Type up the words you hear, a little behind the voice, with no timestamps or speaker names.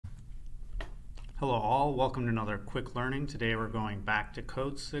Hello all, welcome to another quick learning. Today we're going back to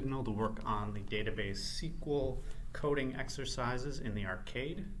CodeSignal to work on the database SQL coding exercises in the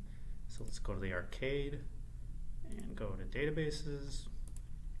arcade. So let's go to the arcade and go to databases.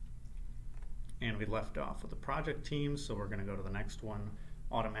 And we left off with the project team, so we're going to go to the next one,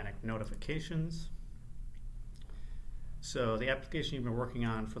 automatic notifications. So the application you've been working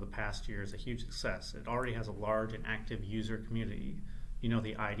on for the past year is a huge success. It already has a large and active user community. You know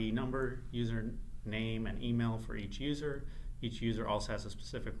the ID number, user name, and email for each user. Each user also has a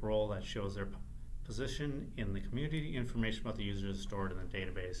specific role that shows their position in the community. Information about the user is stored in the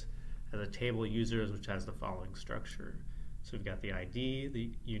database as a table of users, which has the following structure. So we've got the ID,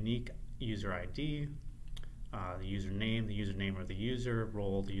 the unique user ID, the username of the user,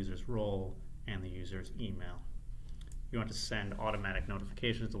 role, the user's role, and the user's email. You want to send automatic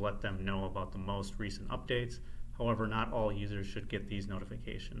notifications to let them know about the most recent updates. However, not all users should get these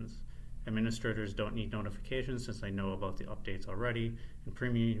notifications. Administrators don't need notifications since they know about the updates already, and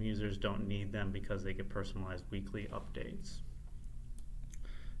premium users don't need them because they get personalized weekly updates.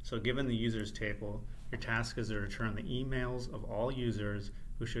 So given the users table, your task is to return the emails of all users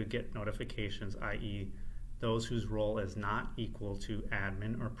who should get notifications, i.e. those whose role is not equal to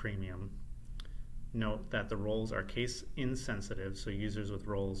admin or premium. Note that the roles are case insensitive, so users with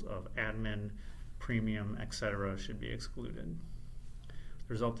roles of admin, premium, etc. should be excluded.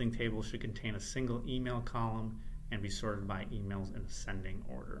 The resulting table should contain a single email column and be sorted by emails in ascending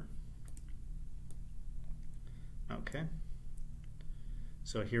order. Okay,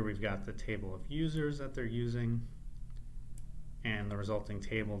 so here we've got the table of users that they're using, and the resulting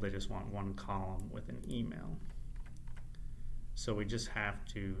table, they just want one column with an email. So we just have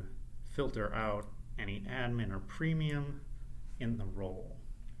to filter out any admin or premium in the role.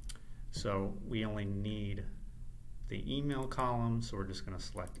 So we only need the email column, so we're just going to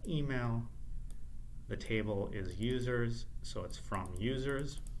select email. The table is users, so it's from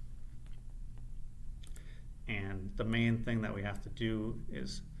users. And the main thing that we have to do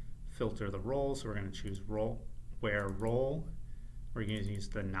is filter the role, so we're going to choose role. Where role, we're going to use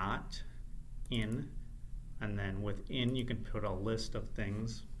the not in, and then within you can put a list of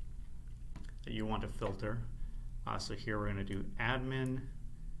things that you want to filter. So here we're going to do admin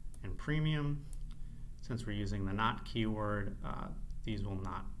and premium. Since we're using the not keyword, these will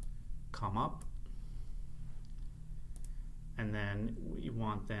not come up. And then we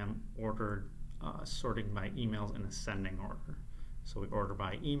want them ordered, sorting by emails in ascending order. So we order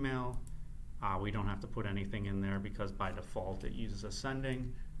by email. We don't have to put anything in there because by default it uses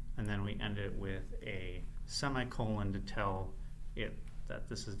ascending. And then we end it with a semicolon to tell it that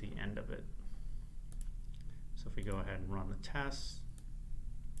this is the end of it. So if we go ahead and run the tests,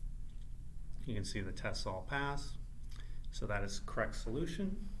 you can see the tests all pass. So that is the correct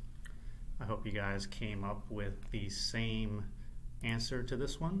solution. I hope you guys came up with the same answer to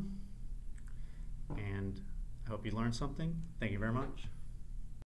this one. And I hope you learned something. Thank you very much.